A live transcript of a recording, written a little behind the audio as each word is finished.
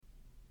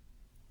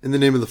In the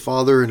name of the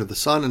Father, and of the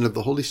Son, and of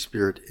the Holy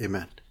Spirit.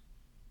 Amen.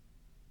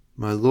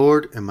 My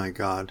Lord and my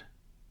God,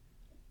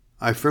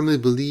 I firmly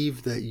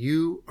believe that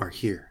you are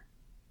here,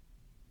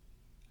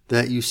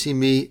 that you see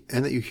me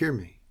and that you hear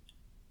me.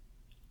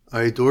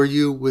 I adore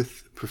you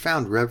with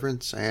profound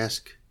reverence. I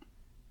ask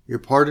your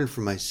pardon for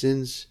my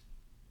sins,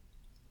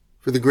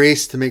 for the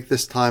grace to make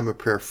this time of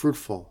prayer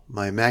fruitful.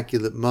 My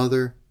Immaculate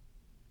Mother,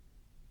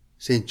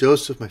 Saint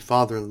Joseph, my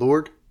Father and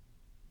Lord,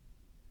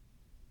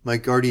 my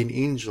guardian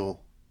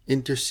angel,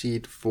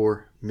 intercede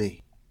for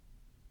me.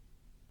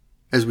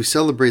 As we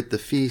celebrate the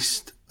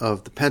feast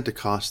of the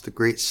Pentecost, the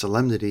great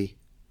solemnity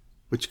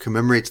which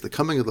commemorates the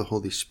coming of the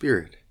Holy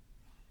Spirit,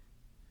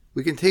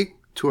 we can take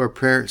to our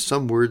prayer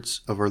some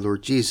words of our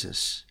Lord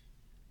Jesus.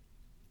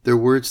 They're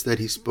words that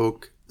he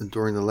spoke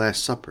during the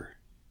Last Supper.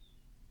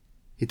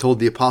 He told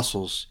the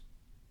apostles,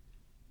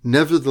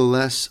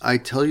 "Nevertheless, I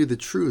tell you the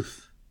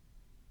truth.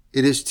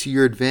 It is to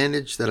your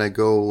advantage that I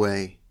go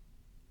away.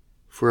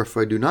 For if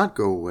I do not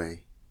go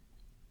away,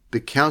 the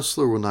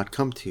Counselor will not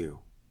come to you.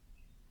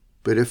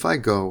 But if I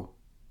go,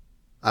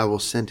 I will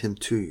send him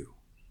to you."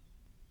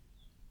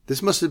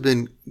 This must have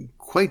been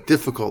quite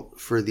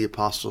difficult for the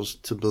apostles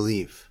to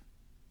believe.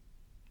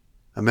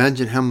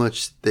 Imagine how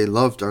much they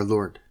loved our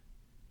Lord,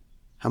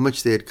 how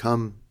much they had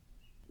come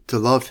to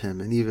love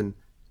him and even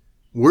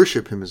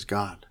worship him as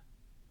God.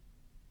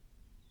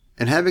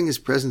 And having his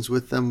presence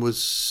with them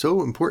was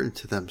so important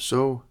to them,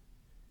 so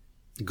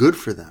good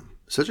for them,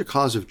 such a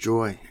cause of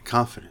joy and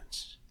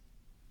confidence.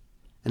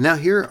 And now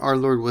here our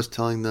Lord was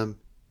telling them,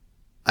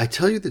 "I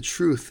tell you the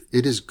truth,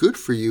 it is good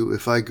for you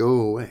if I go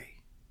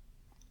away."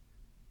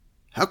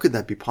 How could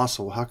that be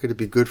possible? How could it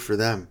be good for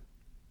them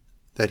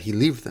that he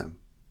leave them,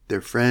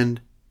 their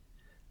friend,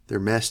 their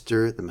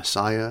master, the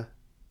Messiah,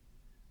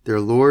 their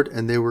Lord,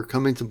 and they were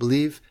coming to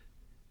believe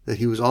that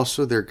he was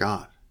also their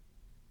God?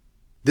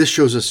 This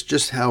shows us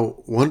just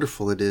how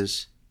wonderful it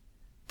is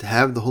to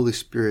have the Holy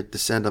Spirit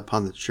descend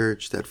upon the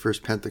church that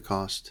first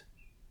Pentecost,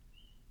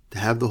 to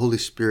have the Holy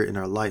Spirit in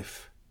our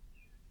life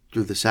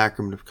through the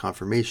sacrament of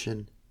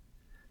confirmation,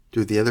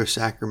 through the other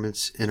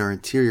sacraments in our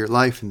interior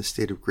life in the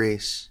state of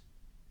grace.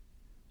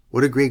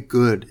 What a great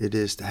good it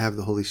is to have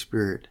the Holy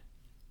Spirit,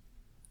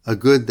 a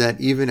good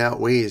that even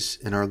outweighs,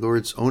 in our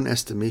Lord's own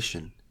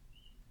estimation,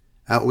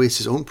 outweighs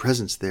his own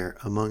presence there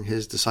among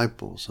his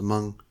disciples,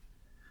 among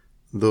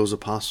those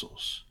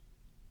apostles.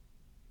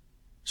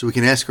 So we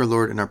can ask our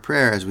Lord in our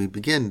prayer as we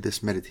begin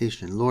this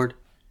meditation, "Lord,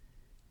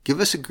 give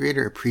us a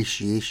greater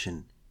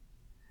appreciation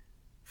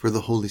for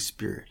the Holy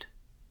Spirit.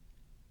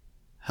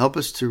 Help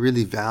us to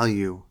really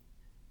value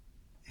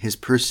his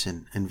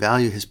person and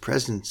value his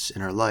presence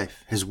in our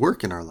life, his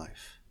work in our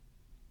life.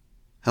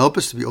 Help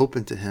us to be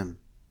open to him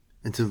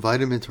and to invite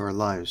him into our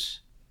lives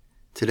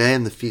today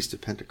on the Feast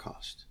of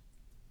Pentecost."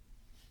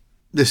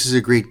 This is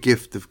a great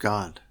gift of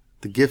God,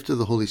 the gift of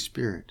the Holy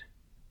Spirit.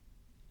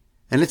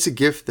 And it's a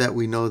gift that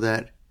we know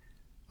that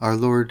our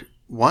Lord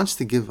wants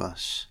to give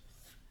us.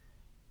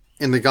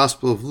 In the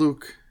Gospel of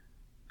Luke,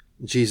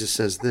 Jesus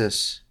says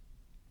this,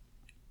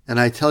 "And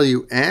I tell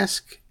you,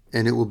 ask,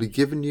 and it will be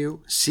given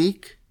you.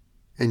 Seek,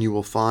 and you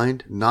will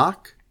find.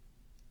 Knock,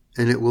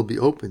 and it will be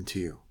opened to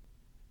you.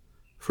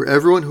 For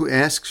everyone who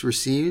asks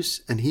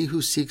receives, and he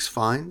who seeks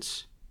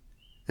finds,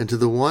 and to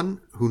the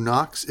one who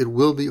knocks it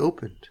will be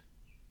opened.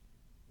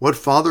 What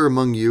father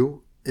among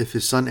you, if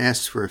his son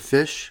asks for a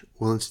fish,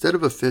 will instead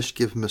of a fish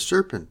give him a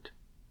serpent?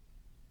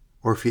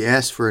 Or if he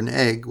asks for an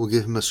egg, will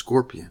give him a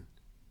scorpion?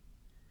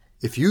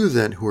 If you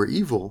then, who are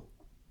evil,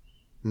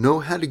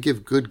 know how to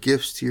give good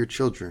gifts to your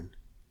children,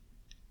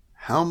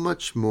 how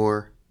much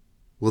more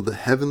will the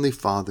Heavenly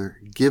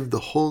Father give the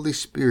Holy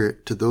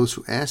Spirit to those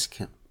who ask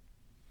him?"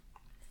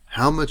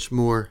 How much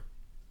more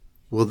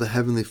will the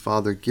Heavenly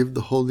Father give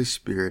the Holy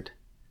Spirit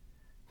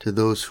to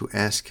those who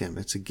ask him?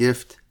 It's a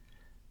gift,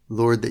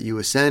 Lord, that you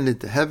ascend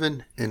into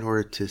heaven in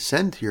order to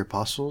send to your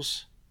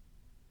apostles,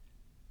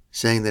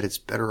 saying that it's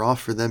better off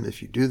for them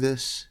if you do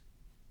this.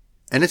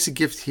 And it's a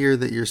gift here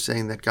that you're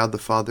saying that God the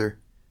Father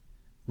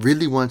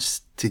really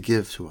wants to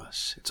give to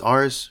us. It's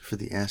ours for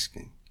the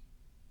asking.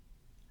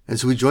 And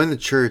so we join the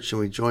church and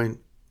we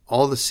join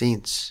all the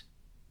saints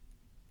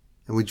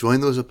and we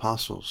join those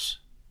apostles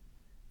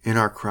in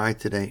our cry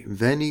today,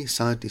 "Veni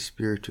Sancti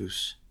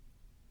Spiritus."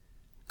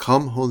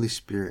 Come, Holy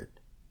Spirit.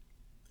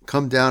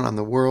 Come down on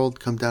the world,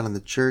 come down on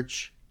the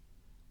church,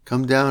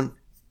 come down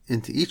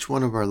into each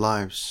one of our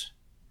lives,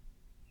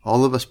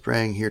 all of us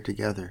praying here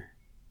together.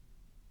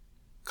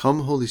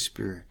 Come, Holy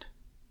Spirit.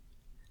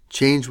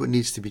 Change what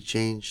needs to be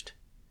changed.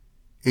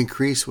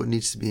 Increase what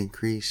needs to be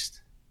increased.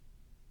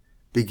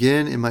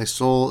 Begin in my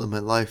soul, in my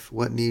life,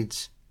 what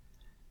needs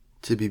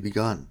to be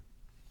begun.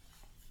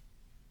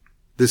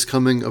 This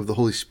coming of the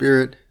Holy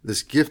Spirit,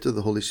 this gift of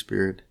the Holy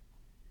Spirit,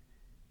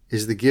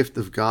 is the gift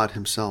of God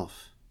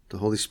himself. The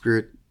Holy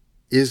Spirit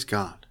is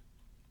God.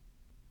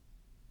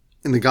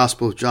 In the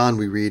Gospel of John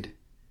we read,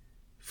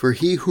 "For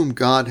he whom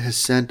God has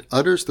sent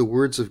utters the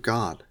words of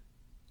God.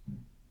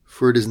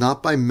 For it is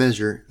not by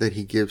measure that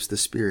he gives the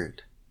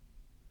Spirit.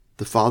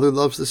 The Father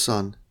loves the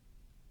Son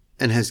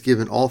and has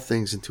given all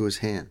things into his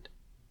hand.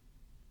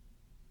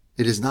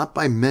 It is not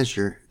by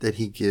measure that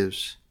he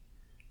gives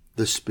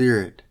the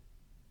Spirit.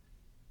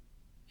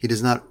 He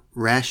does not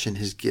ration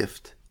his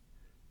gift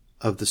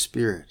of the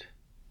Spirit.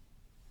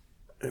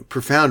 A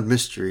profound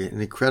mystery,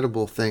 an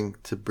incredible thing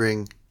to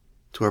bring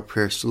to our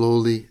prayer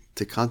slowly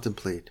to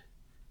contemplate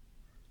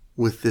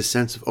with this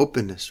sense of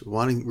openness,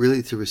 wanting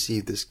really to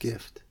receive this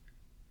gift.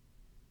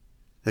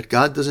 That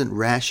God doesn't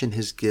ration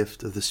his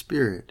gift of the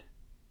Spirit.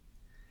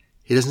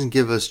 He doesn't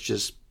give us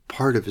just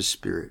part of his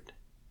Spirit.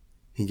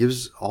 He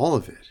gives all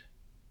of it.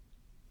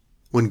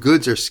 When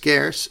goods are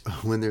scarce,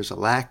 when there's a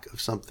lack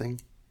of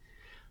something,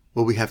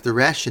 well, we have to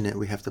ration it.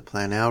 We have to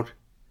plan out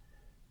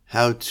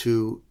how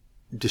to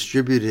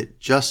distribute it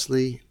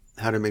justly,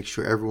 how to make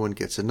sure everyone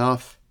gets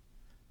enough,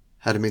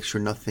 how to make sure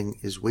nothing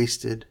is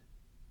wasted.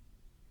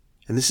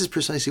 And this is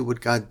precisely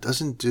what God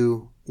doesn't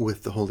do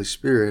with the Holy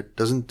Spirit,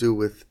 doesn't do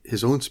with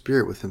his own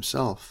Spirit, with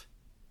himself.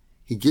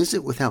 He gives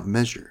it without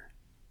measure.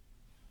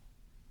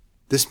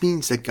 This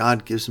means that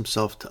God gives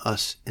himself to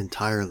us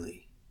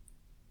entirely.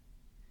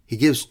 He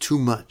gives too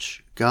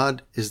much.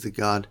 God is the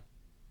God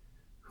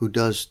who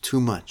does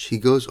too much. He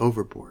goes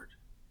overboard.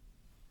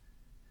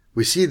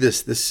 We see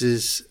this. This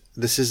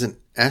is an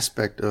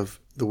aspect of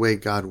the way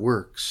God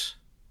works.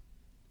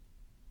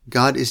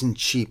 God isn't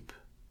cheap.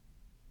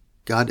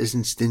 God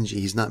isn't stingy.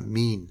 He's not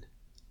mean.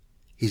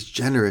 He's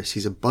generous.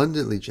 He's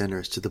abundantly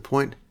generous to the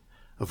point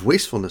of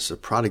wastefulness,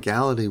 of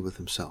prodigality with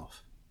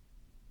himself.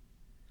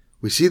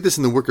 We see this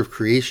in the work of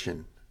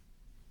creation.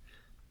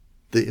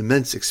 The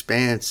immense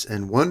expanse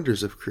and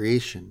wonders of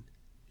creation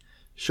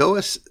show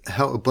us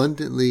how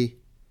abundantly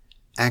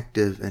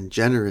active and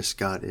generous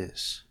God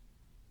is.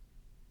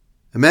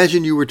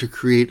 Imagine you were to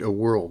create a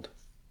world,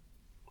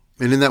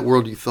 and in that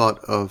world you thought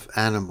of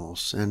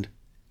animals, and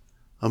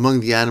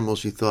among the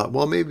animals you thought,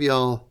 well, maybe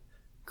I'll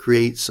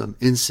create some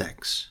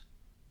insects.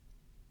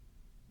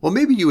 Well,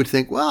 maybe you would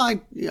think,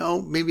 well,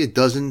 maybe a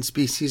dozen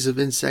species of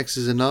insects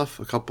is enough,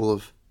 a couple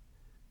of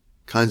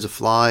kinds of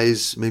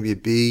flies, maybe a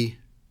bee,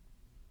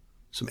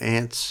 some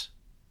ants.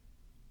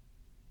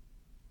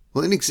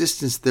 Well, in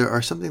existence, there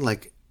are something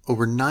like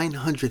over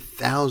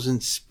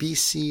 900,000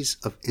 species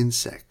of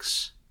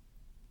insects.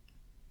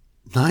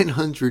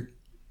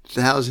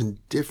 900,000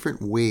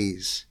 different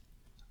ways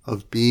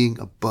of being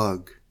a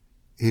bug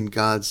in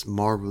God's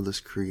marvelous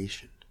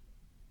creation.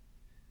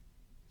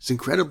 It's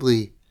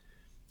incredibly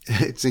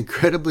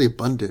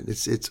abundant.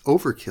 It's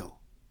overkill.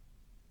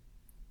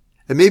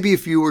 And maybe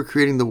if you were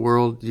creating the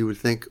world, you would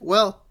think,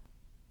 well,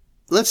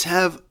 let's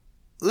have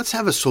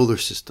a solar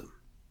system.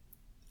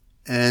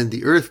 And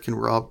the Earth can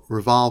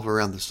revolve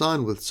around the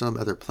sun with some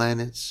other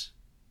planets.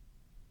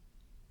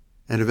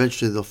 And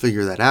eventually they'll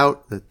figure that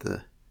out,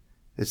 that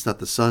it's not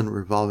the sun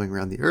revolving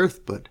around the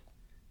Earth, but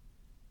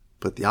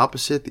the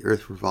opposite, the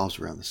Earth revolves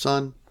around the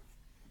sun.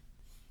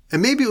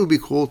 And maybe it would be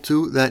cool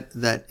too that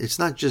it's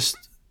not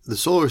just the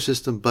solar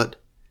system, but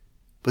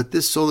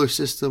this solar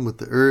system with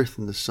the Earth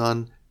and the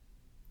sun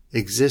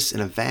exists in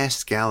a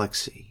vast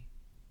galaxy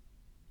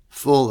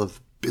full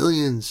of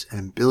billions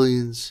and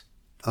billions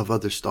of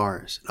other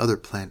stars and other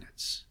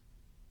planets.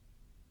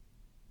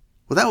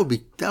 Well,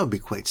 that would be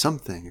quite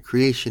something, a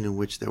creation in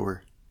which there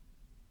were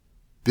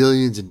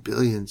billions and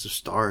billions of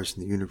stars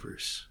in the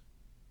universe.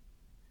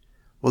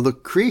 Well, the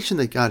creation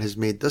that God has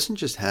made doesn't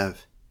just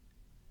have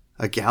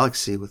a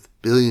galaxy with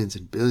billions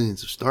and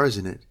billions of stars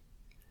in it,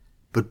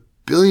 but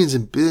billions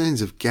and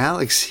billions of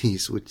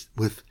galaxies with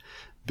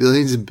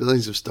billions and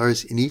billions of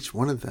stars in each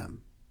one of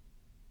them.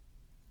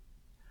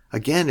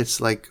 Again, it's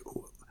like,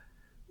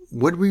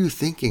 what were you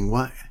thinking?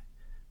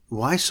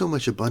 Why so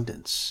much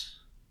abundance?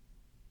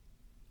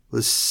 Well,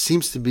 this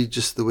seems to be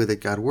just the way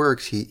that God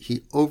works.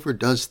 He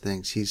overdoes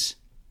things. He's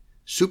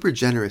super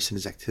generous in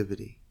his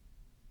activity.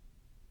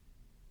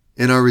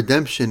 In our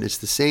redemption, it's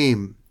the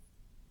same.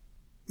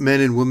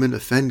 Men and women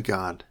offend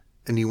God,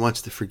 and he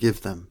wants to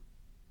forgive them.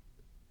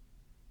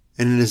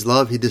 And in his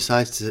love, he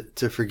decides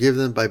to forgive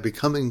them by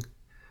becoming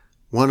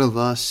one of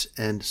us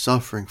and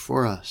suffering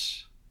for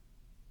us.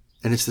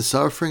 And it's the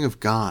suffering of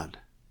God.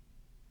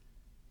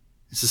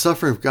 It's the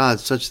suffering of God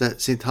such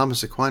that St.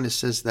 Thomas Aquinas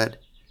says that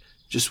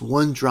just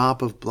one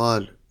drop of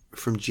blood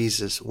from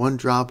Jesus, one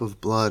drop of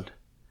blood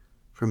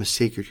from a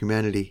sacred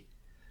humanity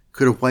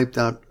could have wiped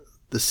out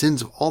the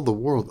sins of all the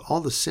world. All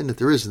the sin that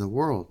there is in the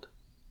world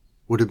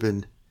would have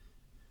been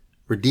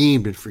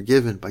redeemed and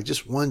forgiven by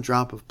just one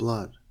drop of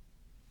blood.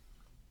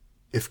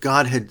 If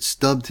God had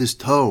stubbed his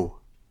toe,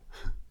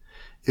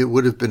 it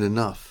would have been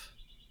enough.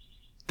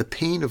 The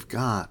pain of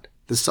God,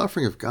 the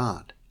suffering of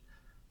God,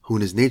 who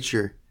in his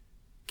nature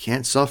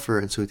can't suffer,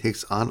 and so he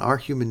takes on our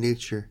human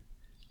nature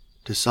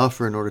to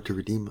suffer in order to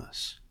redeem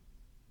us.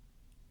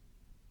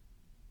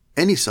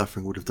 Any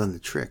suffering would have done the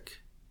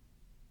trick.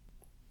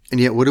 And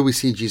yet, what do we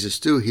see Jesus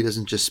do? He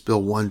doesn't just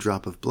spill one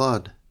drop of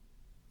blood.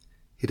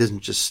 He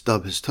doesn't just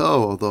stub his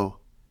toe, although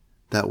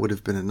that would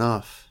have been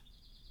enough.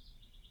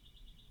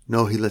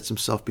 No, he lets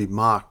himself be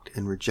mocked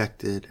and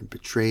rejected and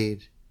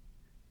betrayed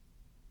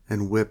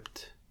and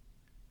whipped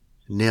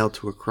and nailed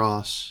to a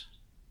cross.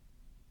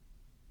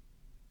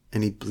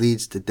 and he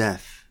bleeds to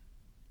death.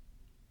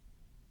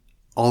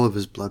 All of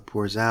his blood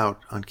pours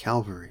out on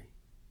Calvary.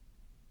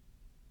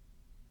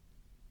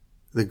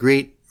 The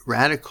great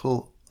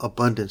radical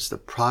abundance, the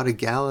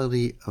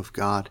prodigality of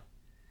God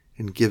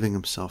in giving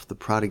himself, the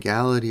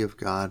prodigality of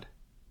God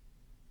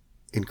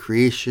in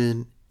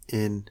creation,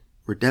 in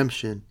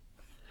redemption,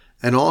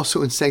 and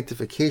also in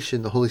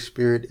sanctification. The Holy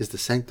Spirit is the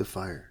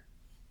sanctifier.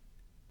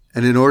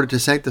 And in order to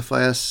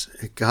sanctify us,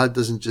 God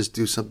doesn't just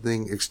do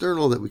something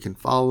external that we can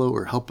follow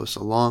or help us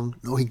along.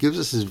 No, he gives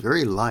us his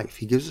very life.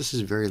 He gives us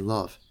his very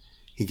love.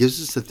 He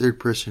gives us the third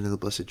person of the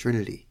Blessed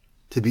Trinity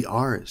to be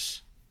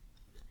ours.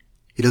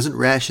 He doesn't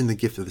ration the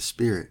gift of the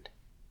Spirit.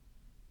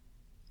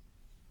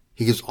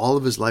 He gives all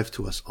of his life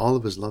to us, all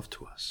of his love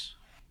to us.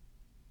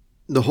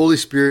 The Holy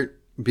Spirit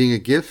being a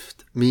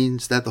gift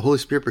means that the Holy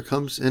Spirit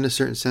becomes, in a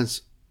certain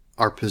sense,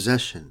 our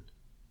possession.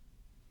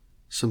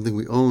 Something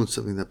we own,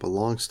 something that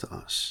belongs to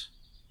us.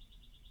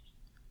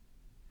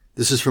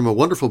 This is from a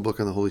wonderful book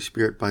on the Holy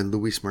Spirit by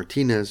Luis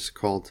Martinez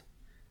called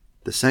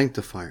The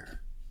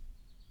Sanctifier.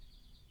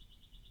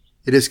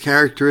 It is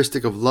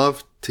characteristic of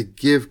love to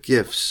give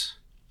gifts.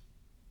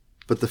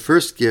 But the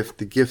first gift,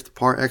 the gift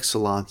par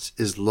excellence,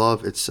 is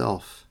love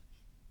itself.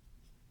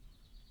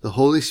 The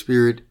Holy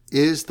Spirit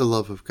is the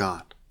love of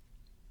God.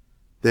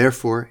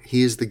 Therefore,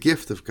 he is the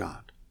gift of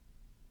God.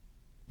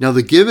 Now,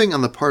 the giving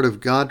on the part of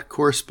God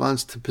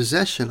corresponds to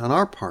possession on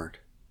our part.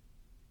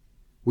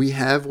 We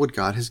have what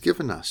God has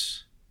given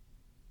us.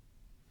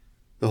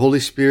 The Holy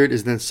Spirit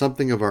is then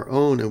something of our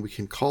own, and we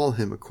can call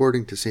him,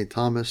 according to St.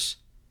 Thomas,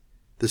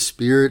 the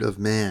Spirit of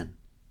man,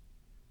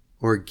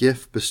 or a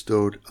gift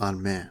bestowed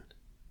on man.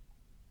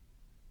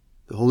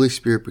 The Holy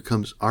Spirit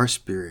becomes our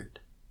spirit.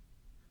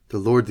 The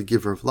Lord, the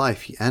giver of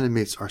life, he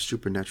animates our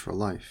supernatural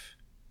life.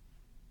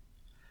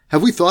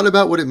 Have we thought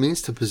about what it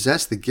means to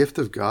possess the gift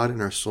of God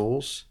in our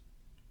souls?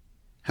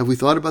 Have we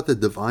thought about the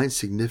divine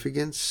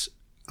significance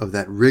of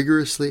that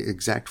rigorously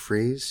exact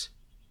phrase,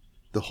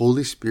 the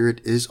Holy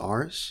Spirit is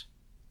ours?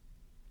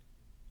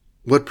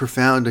 What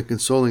profound and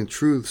consoling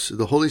truths!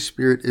 The Holy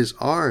Spirit is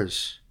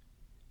ours.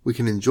 We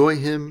can enjoy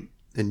him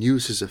and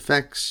use his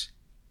effects.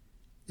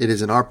 It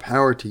is in our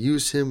power to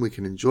use him. We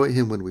can enjoy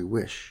him when we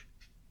wish.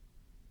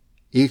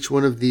 Each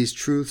one of these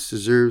truths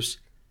deserves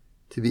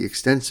to be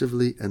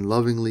extensively and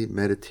lovingly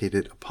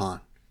meditated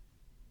upon.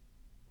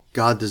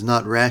 God does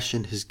not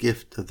ration his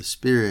gift of the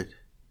Spirit.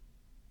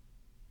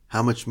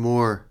 How much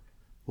more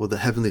will the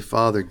Heavenly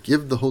Father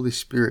give the Holy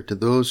Spirit to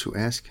those who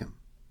ask him?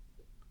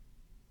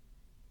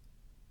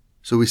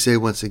 So we say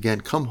once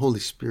again, come Holy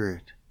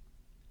Spirit,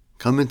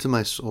 come into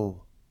my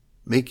soul,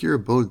 make your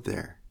abode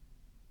there.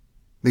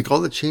 Make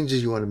all the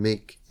changes you want to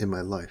make in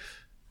my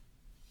life.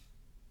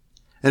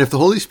 And if the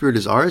Holy Spirit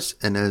is ours,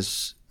 and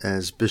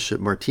as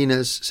Bishop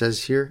Martinez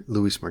says here,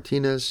 Luis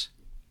Martinez,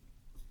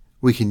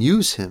 we can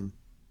use him.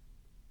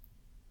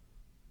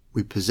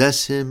 We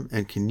possess him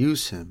and can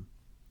use him.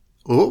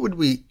 Well, what would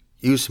we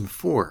use him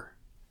for?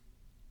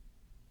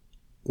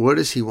 What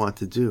does he want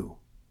to do?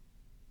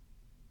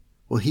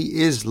 Well,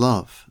 he is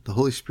love. The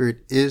Holy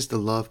Spirit is the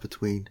love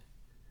between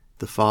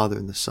the Father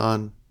and the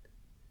Son,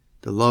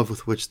 the love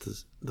with which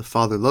the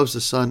Father loves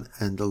the Son,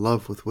 and the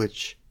love with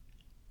which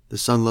the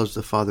Son loves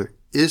the Father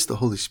is the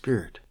Holy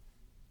Spirit.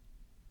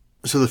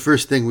 So the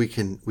first thing we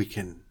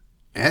can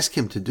ask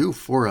him to do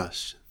for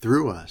us,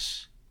 through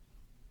us,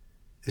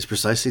 is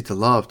precisely to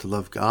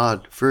love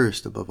God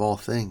first above all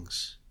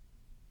things,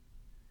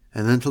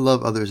 and then to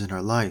love others in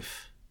our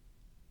life.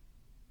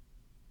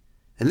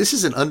 And this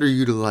is an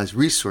underutilized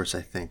resource,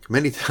 I think.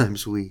 Many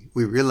times we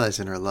realize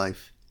in our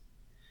life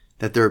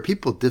that there are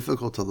people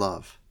difficult to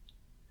love,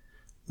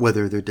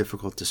 whether they're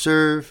difficult to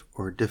serve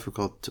or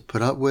difficult to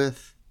put up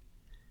with,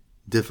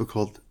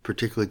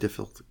 particularly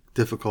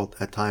difficult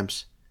at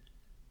times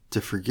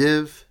to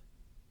forgive.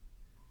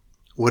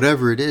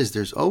 Whatever it is,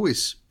 there's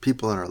always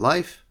people in our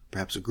life,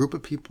 perhaps a group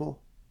of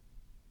people,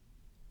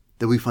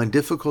 that we find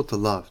difficult to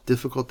love,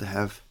 difficult to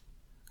have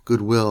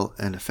goodwill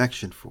and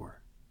affection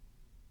for.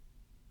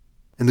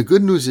 And the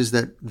good news is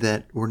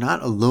that we're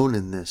not alone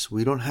in this.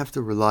 We don't have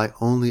to rely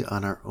only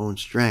on our own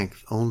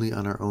strength, only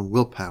on our own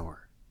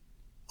willpower,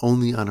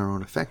 only on our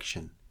own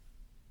affection.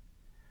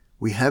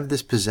 We have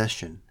this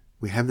possession.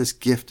 We have this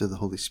gift of the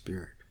Holy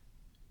Spirit.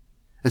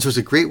 And so it's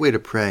a great way to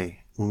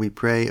pray. When we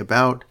pray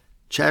about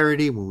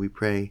charity, when we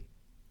pray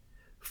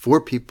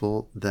for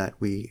people that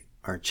we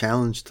are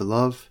challenged to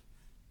love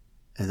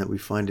and that we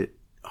find it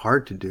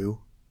hard to do,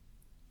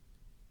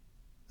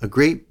 a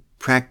great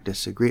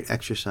practice, a great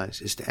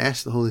exercise is to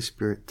ask the Holy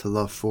Spirit to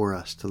love for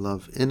us, to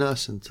love in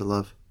us, and to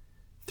love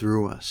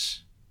through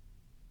us.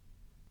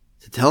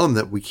 To tell him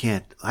that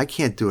I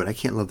can't do it, I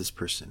can't love this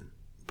person,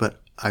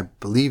 but I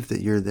believe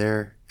that you're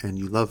there and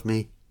you love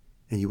me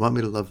and you want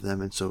me to love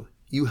them, and so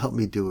you help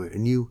me do it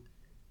and you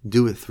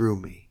do it through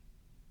me.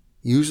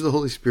 Use the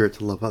Holy Spirit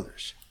to love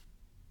others.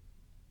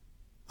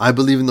 I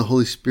believe in the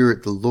Holy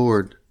Spirit, the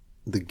Lord,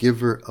 the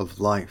giver of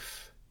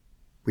life.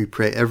 We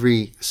pray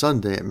every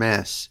Sunday at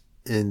Mass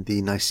in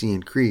the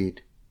Nicene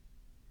Creed.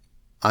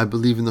 I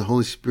believe in the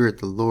Holy Spirit,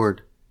 the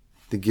Lord,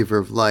 the giver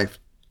of life.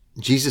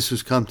 Jesus,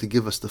 who's come to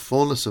give us the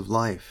fullness of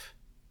life,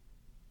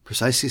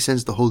 precisely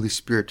sends the Holy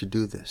Spirit to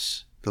do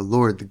this, the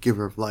Lord, the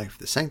giver of life,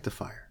 the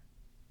sanctifier.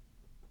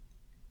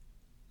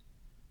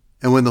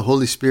 And when the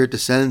Holy Spirit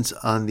descends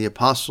on the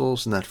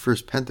apostles in that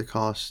first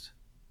Pentecost,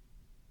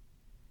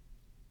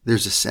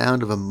 there's a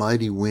sound of a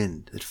mighty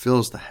wind that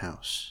fills the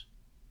house.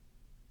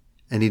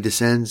 And he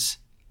descends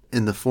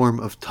in the form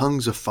of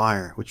tongues of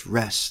fire, which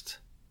rest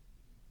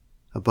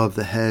above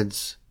the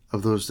heads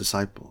of those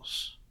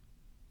disciples.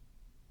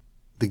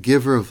 The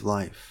giver of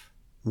life,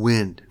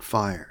 wind, and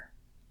fire.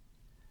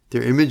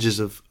 They're images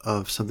of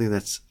something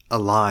that's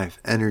alive,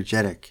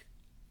 energetic,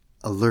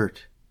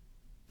 alert,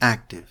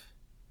 active.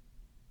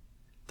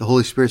 The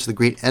Holy Spirit's the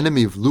great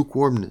enemy of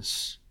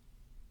lukewarmness,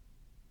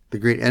 the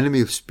great enemy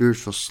of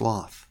spiritual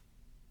sloth,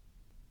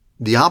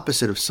 the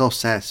opposite of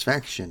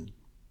self-satisfaction,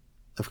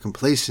 of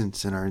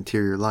complacence in our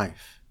interior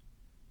life.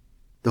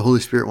 The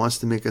Holy Spirit wants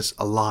to make us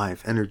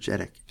alive,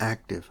 energetic,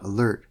 active,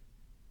 alert,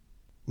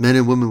 men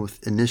and women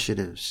with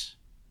initiatives.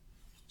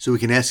 So we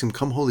can ask him,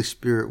 come Holy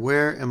Spirit,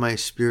 where am I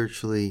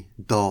spiritually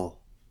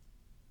dull?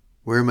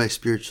 Where am I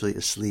spiritually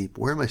asleep?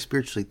 Where am I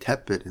spiritually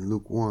tepid and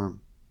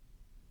lukewarm?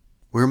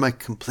 Where am I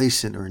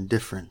complacent or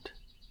indifferent?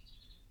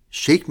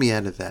 Shake me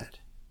out of that.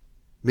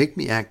 Make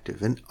me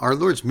active. And our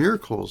Lord's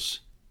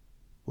miracles,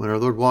 when our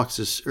Lord walks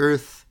this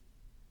earth,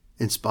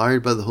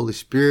 inspired by the Holy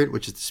Spirit,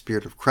 which is the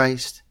Spirit of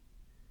Christ,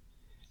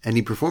 and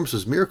he performs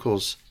those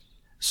miracles,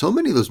 so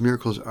many of those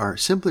miracles are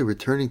simply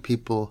returning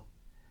people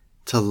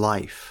to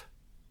life,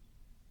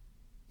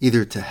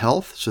 either to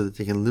health so that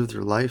they can live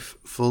their life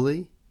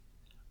fully,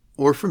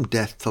 or from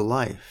death to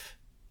life.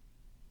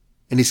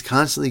 And he's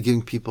constantly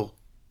giving people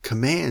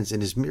commands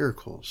in his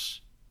miracles,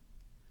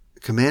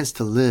 commands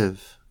to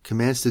live,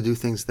 commands to do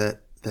things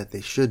that they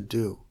should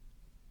do.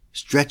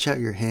 Stretch out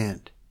your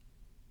hand,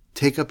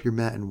 take up your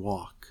mat and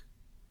walk.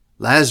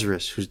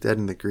 Lazarus, who's dead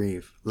in the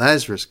grave,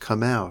 Lazarus,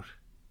 come out.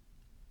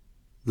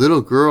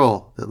 Little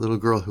girl, that little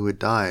girl who had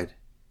died,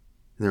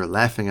 and they were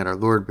laughing at our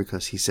Lord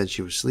because he said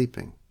she was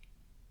sleeping.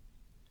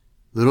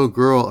 Little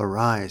girl,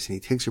 arise, and he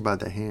takes her by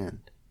the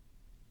hand.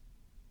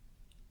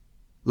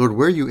 Lord,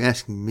 where are you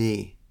asking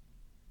me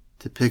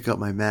to pick up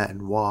my mat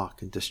and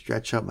walk, and to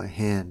stretch out my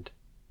hand,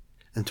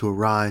 and to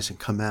arise and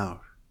come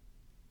out?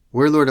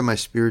 Where, Lord, am I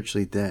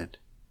spiritually dead?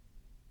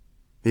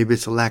 Maybe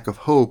it's a lack of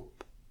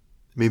hope.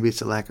 Maybe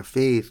it's a lack of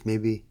faith.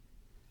 Maybe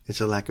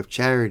it's a lack of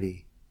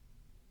charity.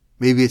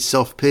 Maybe it's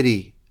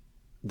self-pity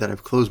that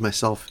I've closed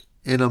myself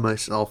in on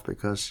myself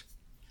because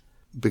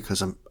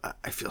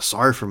I feel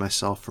sorry for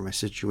myself, for my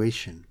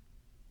situation.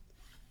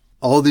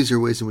 All these are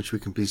ways in which we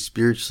can be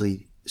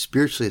spiritually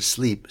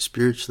asleep,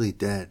 spiritually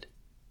dead,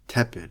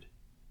 tepid.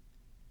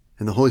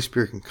 And the Holy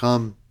Spirit can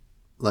come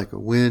like a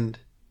wind,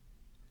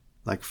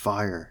 like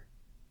fire,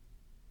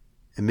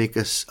 and make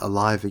us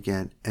alive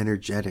again,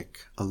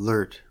 energetic,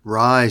 alert.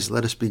 Rise,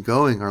 let us be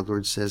going, our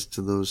Lord says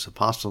to those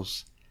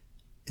apostles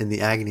in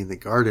the agony in the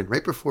garden,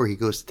 right before he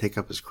goes to take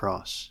up his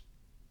cross.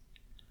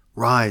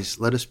 Rise,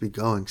 let us be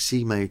going.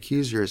 See, my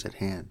accuser is at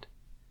hand.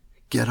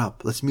 Get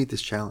up, let's meet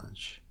this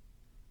challenge.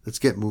 Let's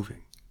get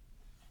moving.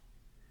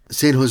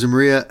 Saint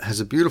Josemaria has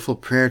a beautiful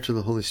prayer to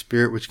the Holy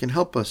Spirit which can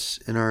help us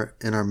in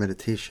our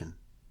meditation.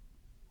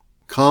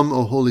 Come,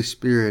 O Holy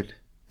Spirit,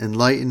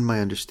 enlighten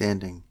my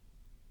understanding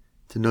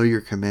to know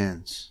your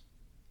commands.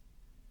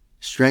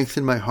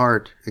 Strengthen my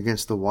heart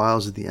against the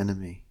wiles of the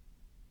enemy.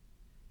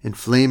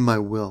 Inflame my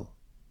will.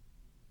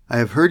 I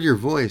have heard your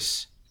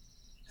voice,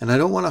 and I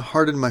don't want to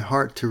harden my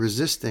heart to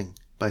resisting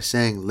by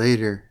saying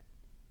later,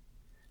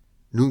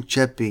 Nunc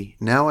cepi,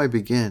 now I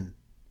begin,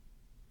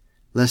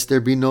 lest there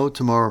be no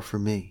tomorrow for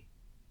me.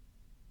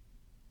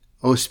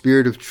 O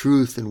Spirit of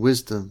truth and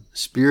wisdom,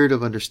 Spirit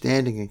of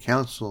understanding and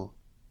counsel,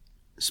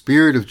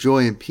 Spirit of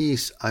joy and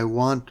peace, I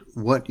want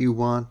what you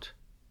want.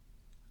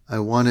 I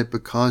want it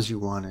because you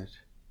want it.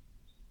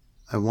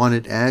 I want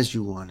it as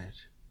you want it.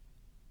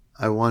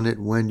 I want it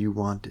when you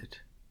want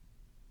it.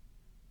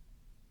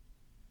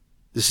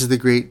 This is the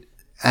great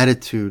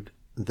attitude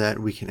that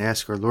we can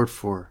ask our Lord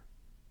for.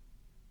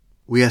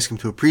 We ask him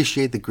to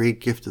appreciate the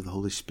great gift of the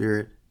Holy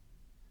Spirit.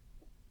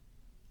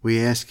 We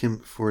ask him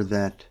for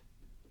that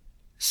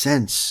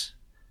sense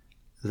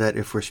that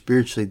if we're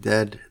spiritually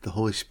dead, the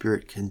Holy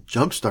Spirit can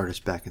jumpstart us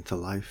back into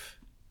life.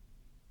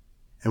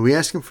 And we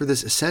ask him for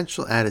this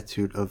essential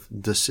attitude of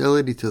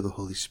docility to the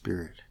Holy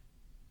Spirit.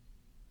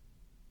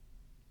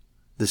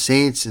 The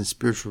saints and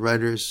spiritual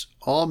writers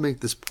all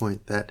make this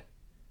point that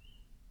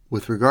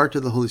with regard to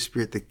the Holy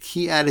Spirit, the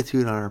key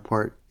attitude on our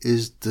part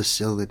is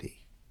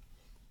docility.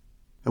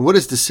 And what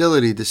is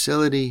docility?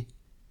 Docility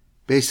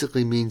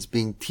basically means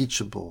being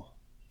teachable,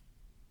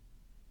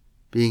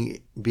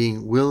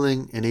 being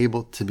willing and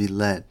able to be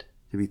led,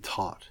 to be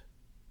taught.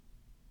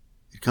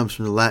 It comes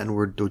from the Latin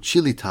word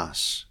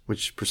docilitas,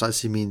 which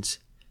precisely means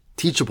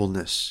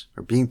teachableness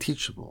or being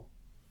teachable.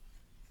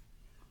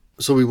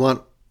 So we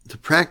want to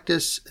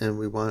practice and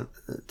we want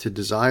to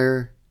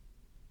desire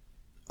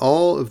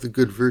all of the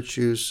good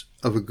virtues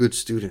of a good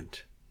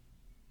student,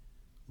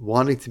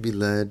 wanting to be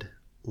led,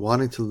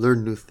 wanting to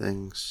learn new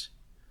things,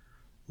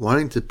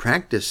 wanting to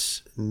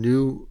practice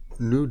new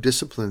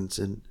disciplines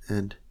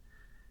and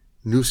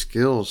new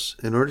skills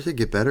in order to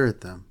get better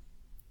at them,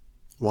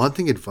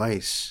 wanting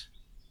advice,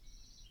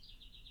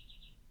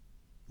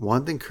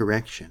 wanting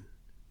correction.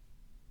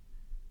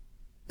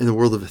 In the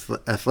world of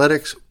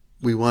athletics,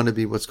 we want to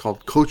be what's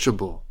called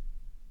coachable.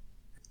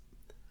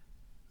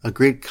 A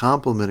great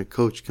compliment a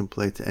coach can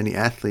play to any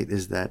athlete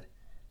is that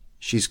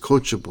she's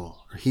coachable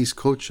or he's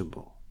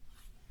coachable.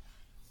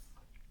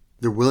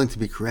 They're willing to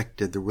be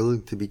corrected. They're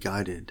willing to be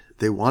guided.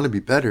 They want to be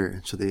better,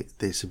 and so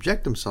they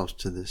subject themselves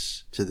to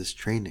this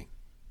training.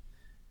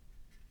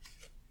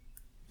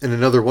 In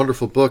another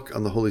wonderful book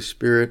on the Holy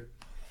Spirit,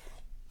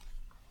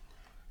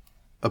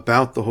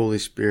 About the Holy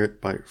Spirit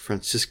by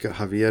Francisca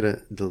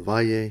Javiera del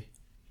Valle,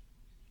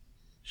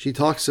 she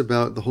talks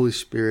about the Holy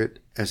Spirit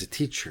as a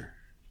teacher.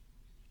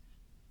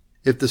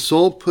 If the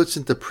soul puts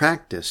into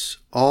practice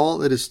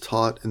all it is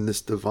taught in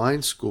this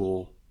divine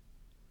school,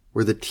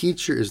 where the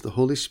teacher is the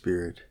Holy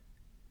Spirit,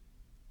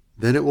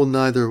 then it will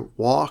neither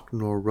walk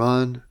nor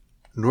run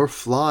nor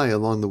fly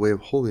along the way of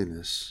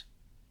holiness.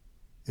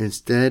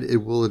 Instead, it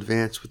will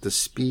advance with the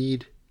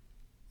speed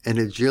and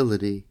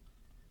agility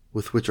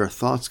with which our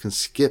thoughts can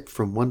skip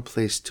from one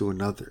place to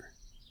another.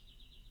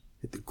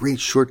 The great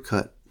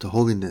shortcut to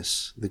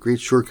holiness, the great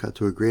shortcut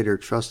to a greater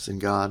trust in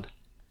God,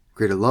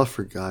 greater love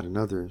for God and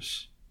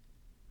others,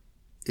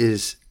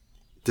 is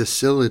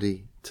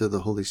docility to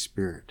the Holy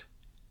Spirit.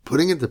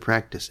 Putting into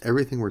practice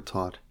everything we're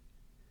taught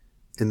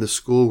in the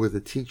school where the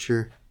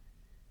teacher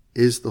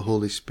is the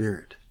Holy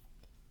Spirit.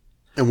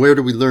 And where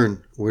do we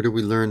learn? Where do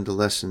we learn the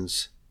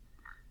lessons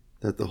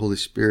that the Holy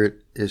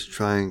Spirit is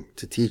trying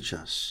to teach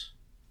us?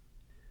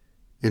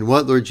 In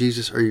what, Lord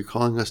Jesus, are you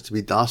calling us to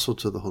be docile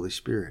to the Holy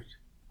Spirit?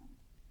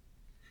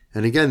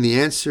 And again, the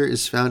answer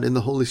is found in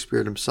the Holy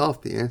Spirit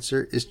himself. The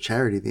answer is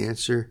charity. The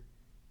answer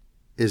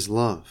is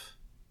love.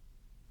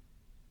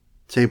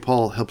 St.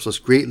 Paul helps us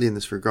greatly in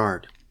this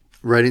regard,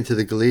 writing to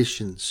the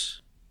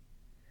Galatians,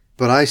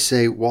 "But I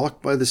say,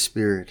 walk by the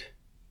Spirit,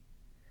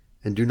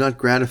 and do not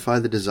gratify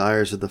the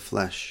desires of the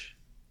flesh.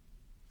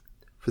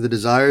 For the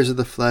desires of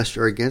the flesh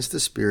are against the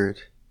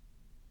Spirit,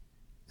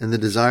 and the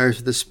desires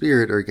of the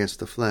Spirit are against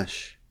the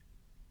flesh.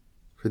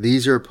 For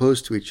these are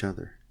opposed to each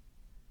other,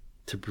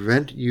 to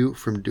prevent you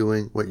from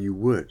doing what you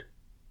would.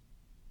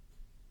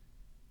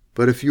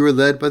 But if you are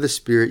led by the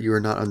Spirit, you are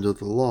not under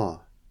the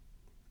law.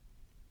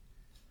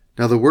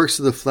 Now the works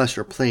of the flesh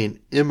are plain: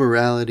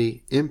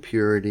 immorality,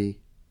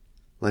 impurity,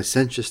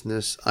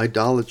 licentiousness,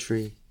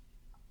 idolatry,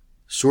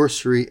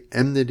 sorcery,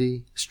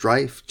 enmity,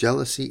 strife,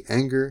 jealousy,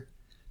 anger,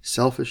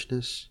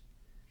 selfishness,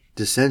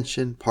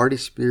 dissension, party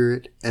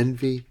spirit,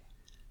 envy,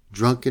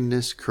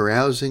 drunkenness,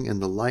 carousing,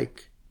 and the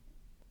like.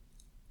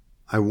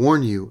 I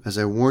warn you, as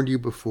I warned you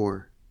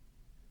before,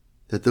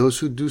 that those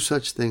who do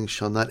such things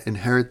shall not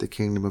inherit the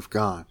kingdom of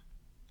God.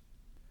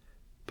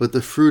 But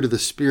the fruit of the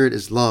Spirit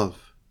is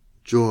love,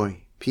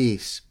 joy,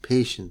 peace,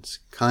 patience,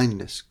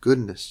 kindness,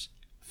 goodness,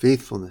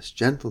 faithfulness,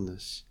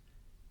 gentleness,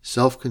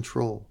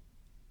 self-control.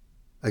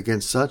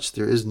 Against such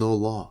there is no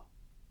law.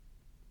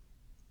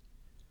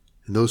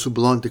 And those who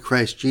belong to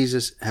Christ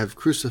Jesus have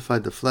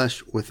crucified the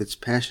flesh with its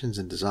passions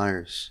and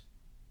desires.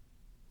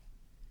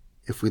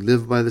 If we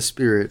live by the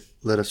Spirit,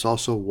 let us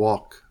also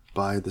walk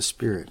by the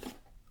Spirit."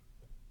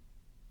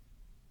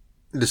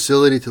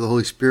 Docility to the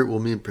Holy Spirit will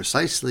mean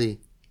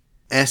precisely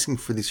asking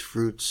for these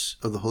fruits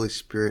of the Holy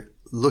Spirit,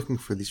 looking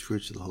for these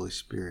fruits of the Holy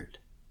Spirit.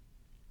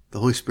 The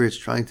Holy Spirit's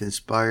trying to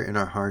inspire in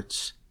our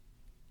hearts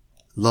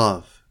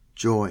love,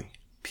 joy,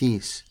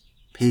 peace,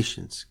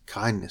 patience,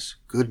 kindness,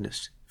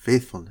 goodness,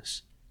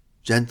 faithfulness,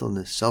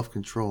 gentleness,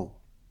 self-control.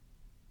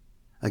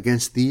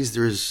 Against these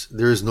there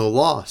is no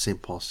law,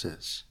 St. Paul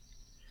says.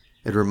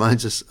 It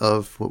reminds us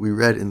of what we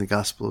read in the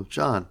Gospel of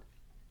John.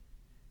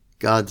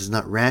 God does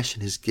not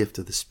ration his gift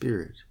of the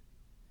Spirit.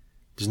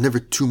 There's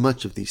never too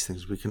much of these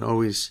things. We can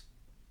always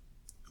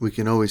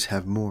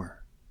have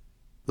more.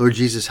 Lord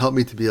Jesus, help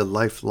me to be a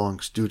lifelong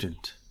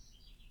student.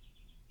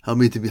 Help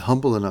me to be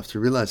humble enough to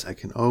realize I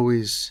can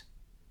always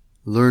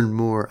learn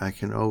more. I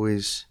can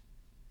always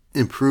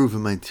improve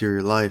in my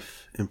interior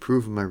life,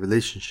 improve in my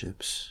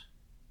relationships,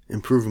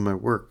 improve in my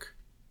work.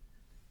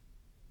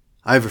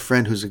 I have a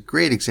friend who's a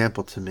great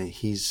example to me.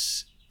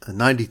 He's a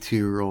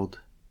 92-year-old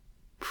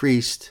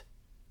priest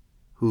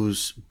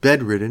who's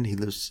bedridden. He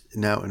lives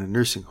now in a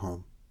nursing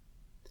home.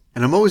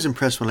 And I'm always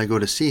impressed when I go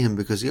to see him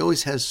because he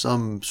always has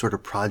some sort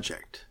of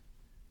project.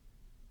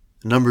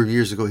 A number of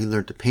years ago, he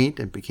learned to paint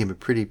and became a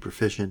pretty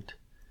proficient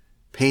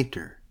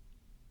painter.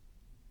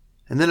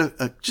 And then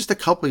just a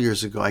couple of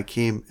years ago, I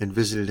came and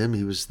visited him.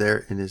 He was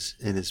there in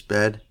his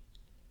bed.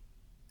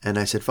 And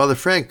I said, "Father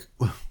Frank,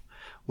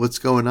 what's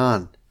going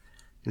on?"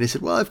 And he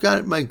said, "Well, I've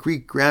got my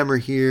Greek grammar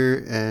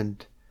here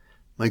and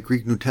my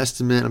Greek New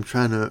Testament. I'm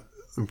trying to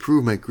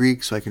improve my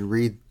Greek so I can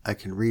read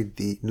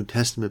the New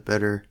Testament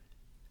better.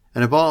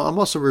 And I'm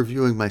also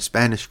reviewing my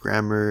Spanish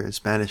grammar and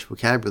Spanish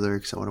vocabulary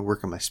because I want to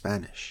work on my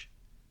Spanish."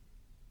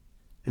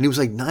 And he was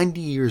like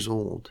 90 years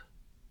old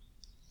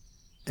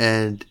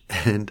and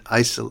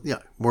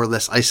more or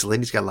less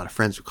isolated. He's got a lot of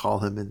friends who call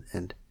him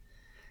and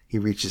He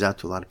reaches out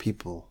to a lot of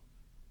people.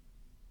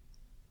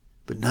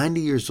 But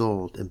 90 years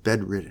old and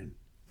bedridden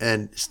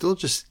and still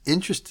just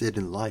interested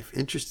in life,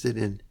 interested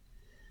in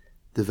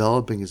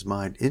developing his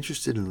mind,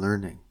 interested in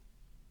learning.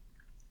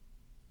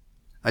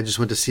 I just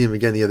went to see him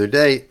again the other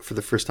day for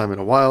the first time in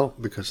a while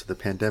because of the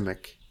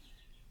pandemic.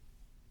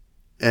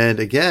 And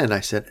again, I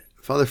said,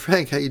 Father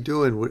Frank, how you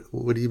doing?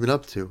 What have you been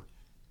up to?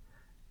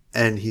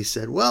 And he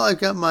said, well, I've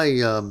got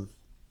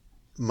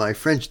my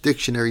French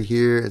dictionary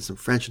here and some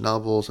French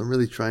novels. I'm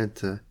really trying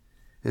to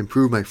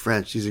improve my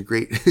French.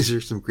 These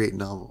are some great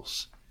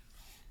novels.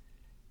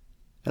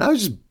 And I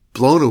was just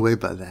blown away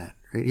by that.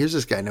 Right? Here's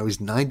this guy now, he's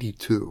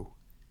 92.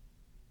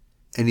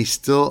 And he's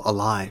still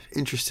alive,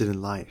 interested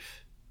in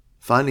life,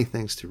 finding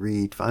things to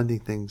read, finding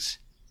things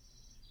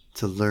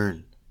to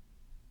learn.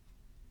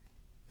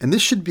 And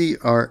this should be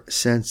our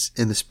sense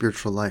in the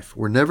spiritual life.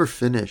 We're never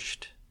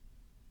finished.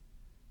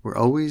 We're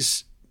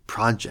always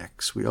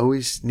projects. We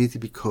always need to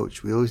be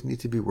coached. We always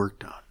need to be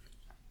worked on.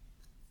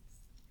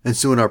 And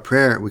so in our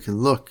prayer, we can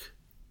look,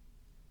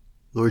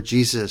 Lord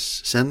Jesus,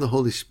 send the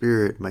Holy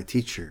Spirit, my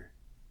teacher.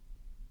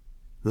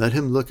 Let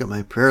him look at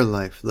my prayer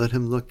life. Let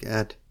him look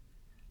at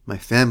my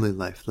family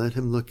life. Let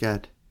him look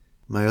at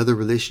my other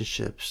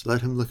relationships.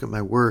 Let him look at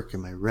my work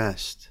and my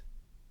rest.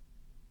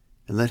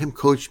 And let him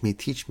coach me,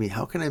 teach me,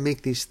 how can I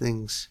make these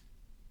things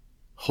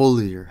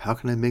holier? How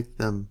can I make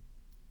them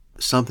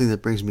something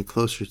that brings me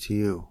closer to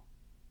you?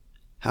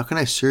 How can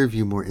I serve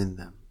you more in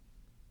them?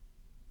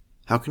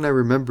 How can I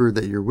remember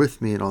that you're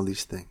with me in all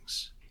these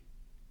things?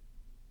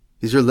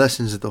 These are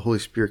lessons that the Holy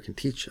Spirit can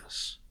teach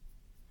us.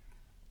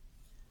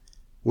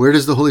 Where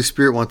does the Holy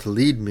Spirit want to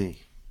lead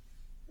me?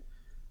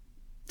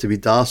 To be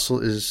docile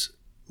is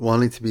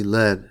wanting to be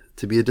led,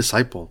 to be a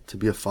disciple, to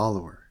be a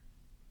follower.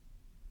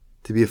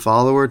 To be a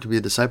follower, to be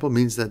a disciple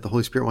means that the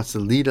Holy Spirit wants to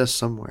lead us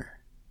somewhere.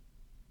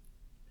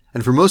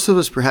 And for most of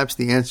us, perhaps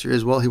the answer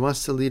is, well, he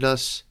wants to lead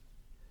us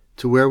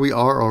to where we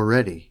are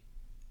already.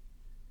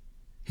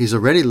 He's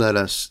already led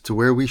us to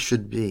where we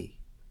should be.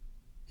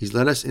 He's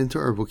led us into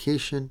our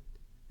vocation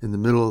in the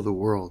middle of the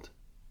world.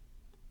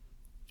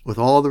 With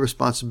all the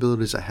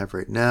responsibilities I have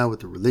right now,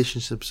 with the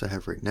relationships I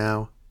have right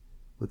now,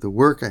 with the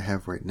work I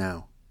have right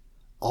now,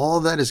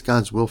 all that is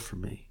God's will for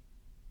me.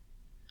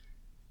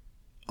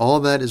 All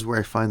that is where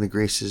I find the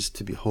graces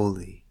to be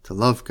holy, to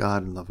love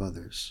God and love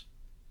others.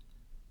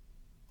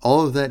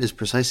 All of that is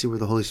precisely where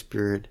the Holy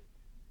Spirit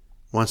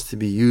wants to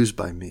be used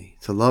by me,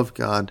 to love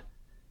God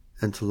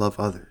and to love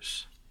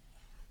others.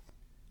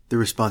 The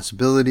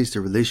responsibilities,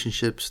 the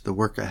relationships, the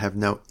work I have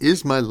now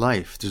is my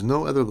life. There's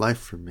no other life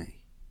for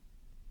me.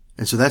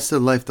 And so that's the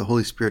life the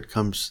Holy Spirit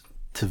comes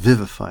to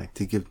vivify,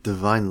 to give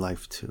divine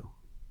life to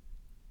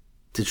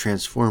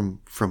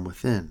transform from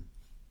within.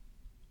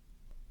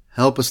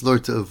 Help us,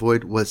 Lord, to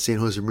avoid what St.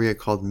 Josemaria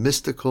called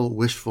mystical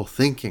wishful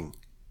thinking.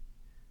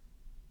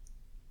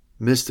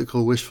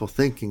 Mystical wishful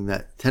thinking,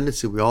 that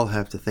tendency we all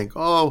have to think,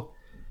 oh,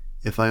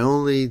 if I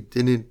only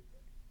didn't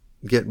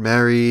get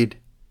married,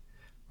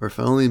 or if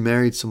I only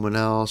married someone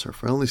else, or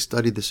if I only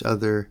studied this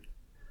other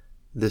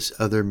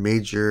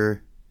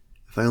major,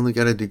 if I only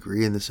got a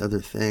degree in this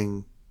other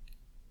thing,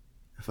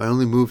 if I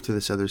only moved to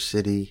this other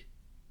city.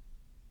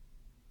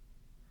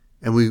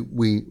 And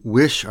we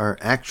wish our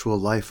actual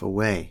life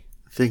away,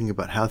 thinking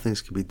about how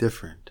things could be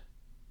different.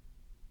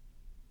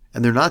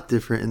 And they're not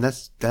different, and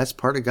that's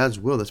part of God's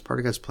will, that's part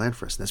of God's plan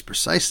for us. And that's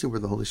precisely where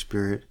the Holy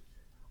Spirit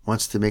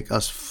wants to make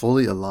us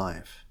fully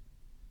alive,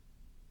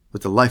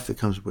 with the life that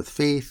comes with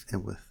faith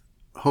and with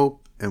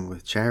hope and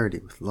with charity,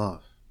 with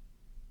love.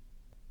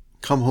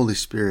 Come, Holy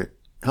Spirit,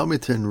 help me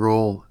to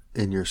enroll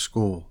in your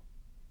school.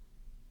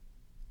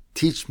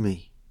 Teach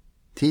me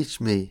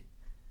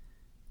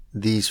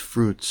these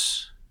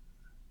fruits.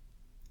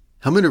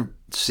 Help me to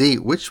see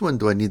which one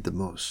do I need the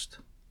most.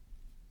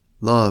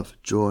 Love,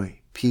 joy,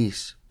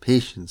 peace,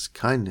 patience,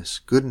 kindness,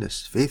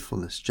 goodness,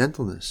 faithfulness,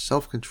 gentleness,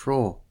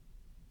 self-control.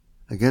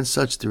 Against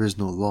such there is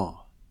no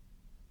law.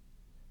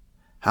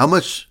 How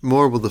much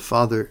more will the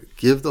Father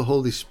give the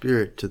Holy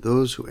Spirit to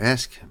those who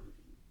ask him?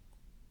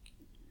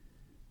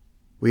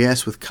 We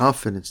ask with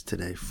confidence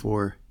today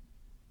for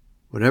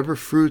whatever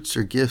fruits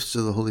or gifts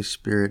of the Holy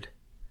Spirit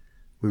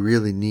we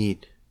really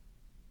need.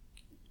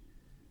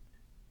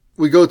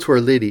 We go to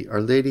Our Lady.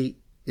 Our Lady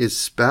is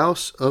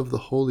spouse of the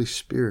Holy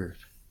Spirit.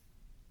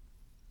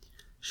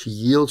 She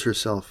yields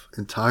herself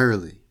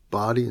entirely,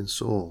 body and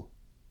soul,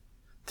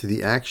 to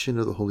the action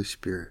of the Holy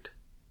Spirit.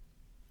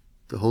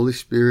 The Holy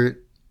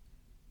Spirit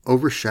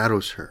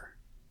overshadows her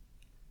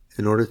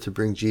in order to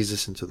bring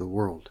Jesus into the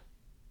world.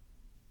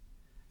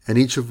 And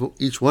each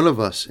one of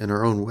us in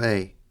our own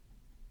way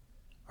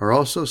are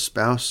also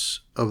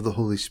spouse of the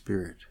Holy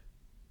Spirit.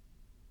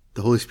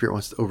 The Holy Spirit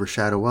wants to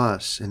overshadow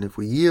us, and if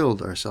we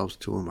yield ourselves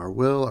to him, our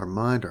will, our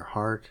mind, our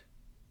heart,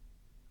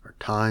 our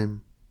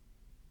time,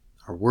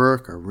 our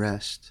work, our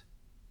rest,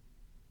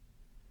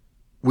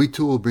 we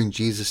too will bring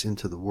Jesus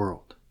into the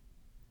world.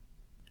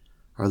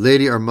 Our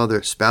Lady, our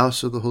Mother,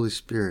 spouse of the Holy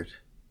Spirit,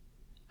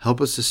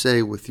 help us to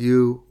say with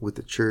you, with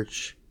the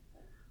Church,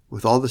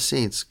 with all the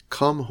saints,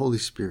 come, Holy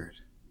Spirit.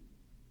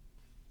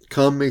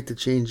 Come, make the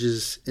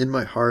changes in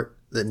my heart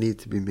that need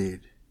to be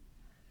made.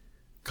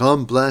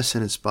 Come, bless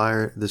and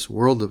inspire this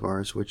world of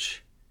ours,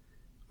 which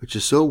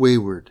is so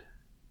wayward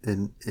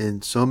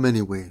in so many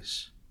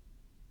ways.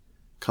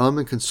 Come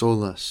and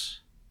console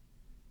us.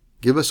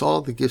 Give us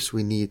all the gifts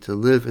we need to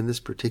live in this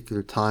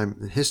particular time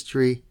in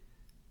history,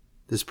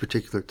 this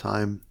particular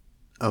time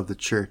of the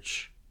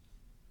church.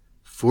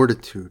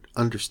 Fortitude,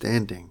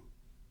 understanding,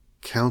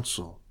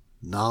 counsel,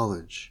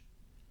 knowledge,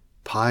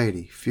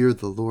 piety, fear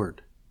of the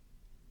Lord.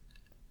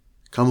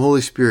 Come,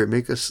 Holy Spirit,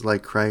 make us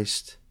like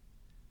Christ,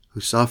 who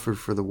suffered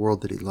for the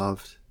world that he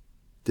loved,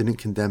 didn't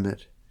condemn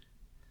it,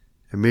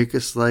 and make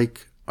us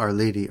like Our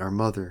Lady, our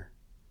Mother,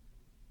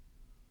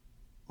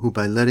 who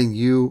by letting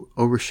you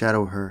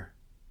overshadow her,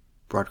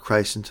 brought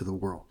Christ into the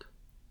world.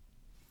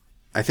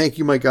 I thank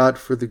you, my God,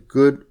 for the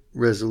good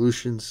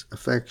resolutions,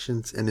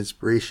 affections, and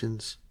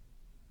inspirations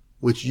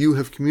which you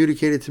have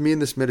communicated to me in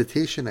this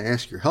meditation. I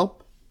ask your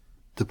help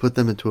to put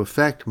them into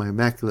effect. My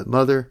Immaculate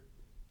Mother,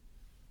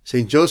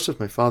 Saint Joseph,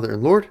 my Father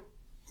and Lord,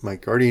 my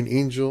guardian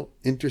angel,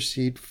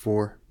 intercede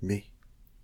for me.